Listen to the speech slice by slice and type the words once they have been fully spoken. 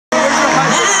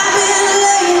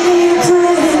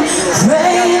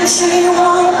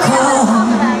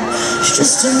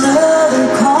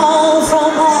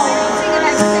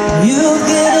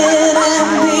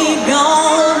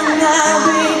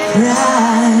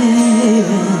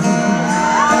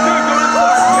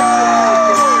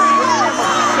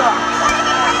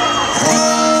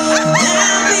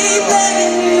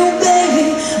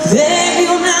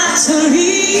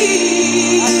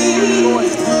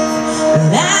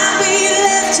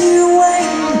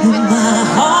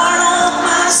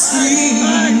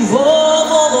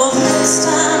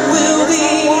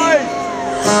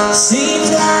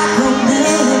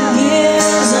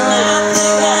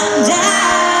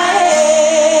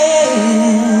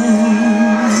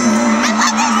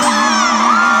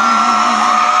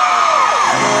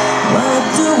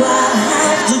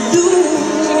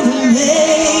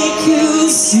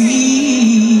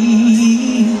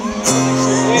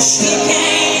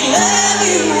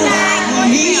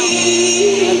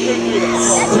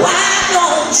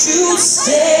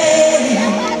stay.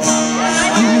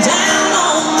 I'm down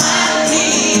on my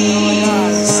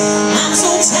knees. I'm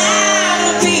so tired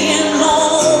of being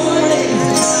lonely.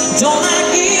 Don't I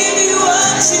give you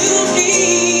what you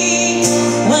need?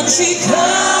 When she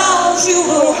calls you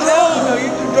around,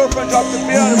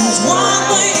 there's one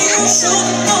thing you should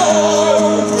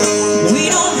know. We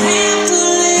don't have to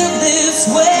live this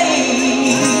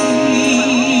way.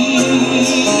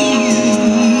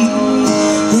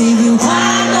 Baby,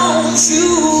 why don't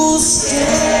you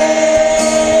stay?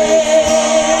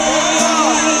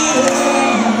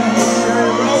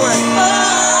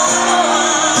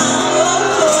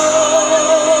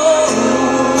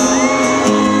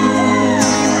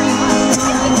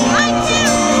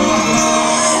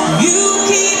 You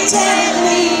keep telling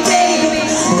me, baby,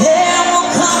 there will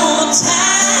come a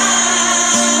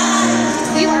time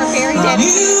You are very dead.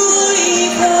 you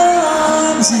leave her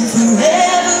arms and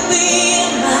forever be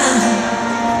mine.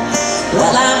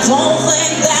 Well, I don't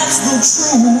think that's the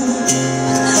truth,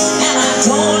 and I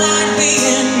don't like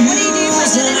being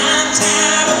used, and I'm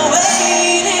tired of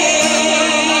waiting.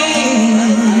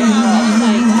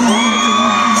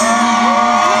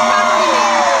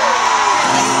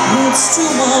 It's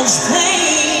too much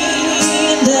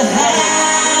pain to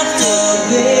have to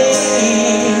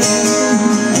bear.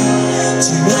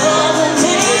 To love a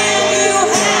man you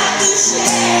have to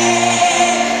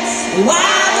share.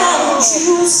 Why don't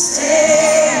you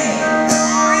stay?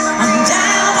 I'm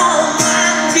down on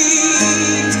my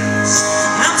knees.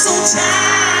 I'm so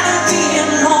tired of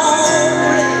being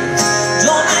lonely.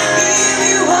 Don't I give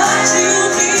you what you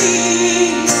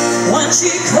need? When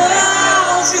she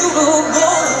calls you to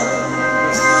go,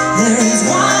 there is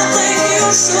one thing you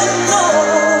should know.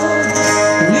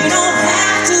 We don't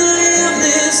have to live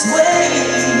this way.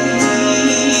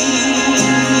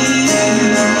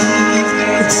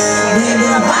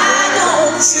 Baby, why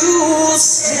don't you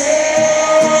stay?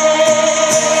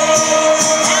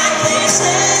 I can't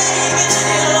take it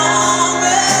any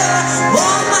longer.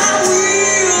 But my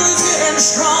will is getting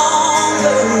strong.